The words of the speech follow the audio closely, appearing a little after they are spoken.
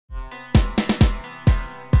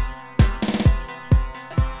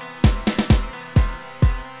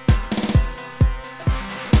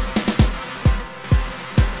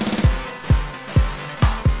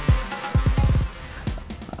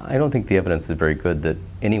I don't think the evidence is very good that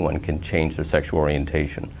anyone can change their sexual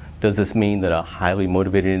orientation. Does this mean that a highly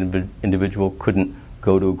motivated individual couldn't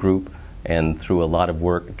go to a group and through a lot of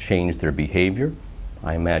work change their behavior?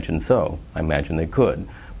 I imagine so. I imagine they could.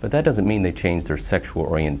 But that doesn't mean they change their sexual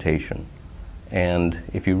orientation. And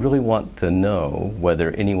if you really want to know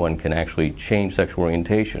whether anyone can actually change sexual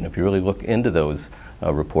orientation, if you really look into those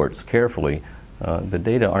reports carefully, the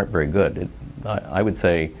data aren't very good. I would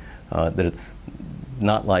say that it's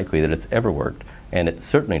not likely that it's ever worked, and it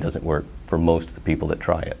certainly doesn't work for most of the people that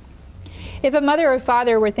try it. If a mother or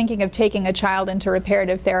father were thinking of taking a child into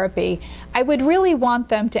reparative therapy, I would really want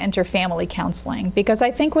them to enter family counseling, because I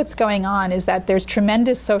think what's going on is that there's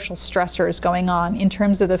tremendous social stressors going on in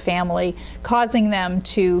terms of the family, causing them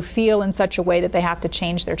to feel in such a way that they have to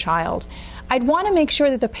change their child. I'd want to make sure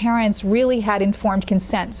that the parents really had informed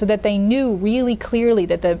consent so that they knew really clearly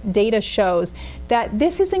that the data shows that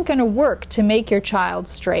this isn't going to work to make your child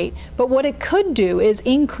straight, but what it could do is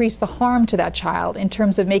increase the harm to that child in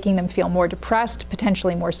terms of making them feel more depressed,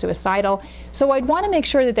 potentially more suicidal. So I'd want to make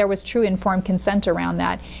sure that there was true informed consent around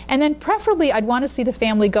that. And then preferably I'd want to see the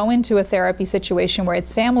family go into a therapy situation where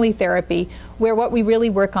it's family therapy, where what we really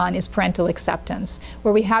work on is parental acceptance,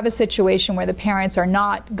 where we have a situation where the parents are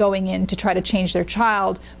not going in to try to change their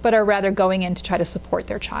child, but are rather going in to try to support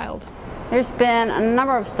their child. There's been a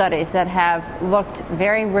number of studies that have looked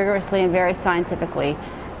very rigorously and very scientifically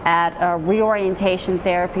at reorientation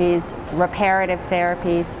therapies, reparative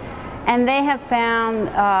therapies, and they have found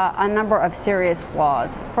a number of serious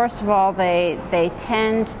flaws. First of all, they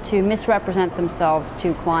tend to misrepresent themselves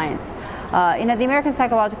to clients. You know, the American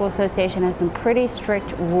Psychological Association has some pretty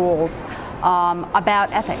strict rules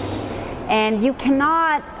about ethics. And you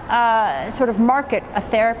cannot sort of market a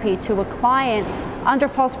therapy to a client under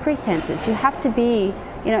false pretenses. You have to be,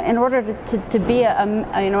 you know, in order to be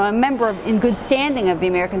a member in good standing of the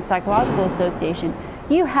American Psychological Association,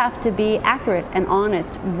 you have to be accurate and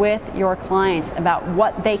honest with your clients about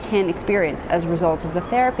what they can experience as a result of the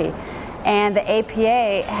therapy. And the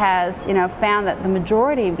APA has, you know, found that the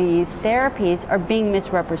majority of these therapies are being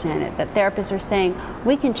misrepresented, that therapists are saying,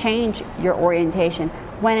 we can change your orientation,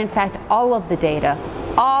 when in fact all of the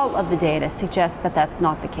data suggests that that's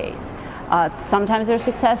not the case. Sometimes they're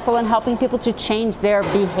successful in helping people to change their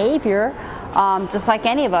behavior, just like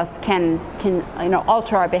any of us can you know,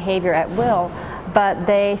 alter our behavior at will, but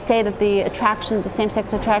they say that the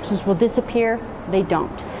same-sex attractions will disappear. They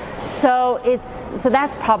don't. So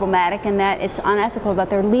that's problematic, in that it's unethical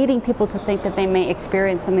that they're leading people to think that they may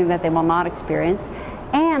experience something that they will not experience.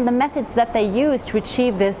 And the methods that they use to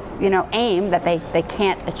achieve this, you know, aim that they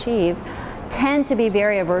can't achieve tend to be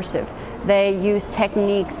very aversive. They use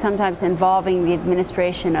techniques sometimes involving the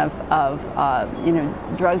administration of you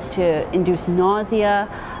know, drugs to induce nausea,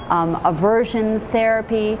 aversion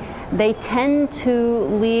therapy. They tend to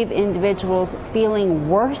leave individuals feeling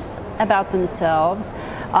worse about themselves,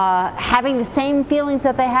 having the same feelings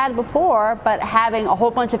that they had before, but having a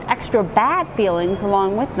whole bunch of extra bad feelings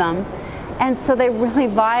along with them. And so they really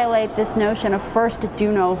violate this notion of first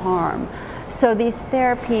do no harm. So these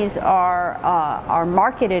therapies are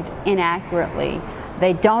marketed inaccurately.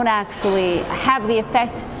 They don't actually have the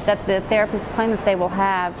effect that the therapists claim that they will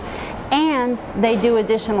have, and they do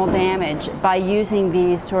additional damage by using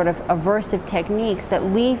these sort of aversive techniques that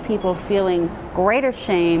leave people feeling greater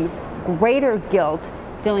shame, greater guilt,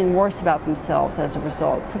 feeling worse about themselves as a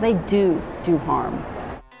result. So they do harm.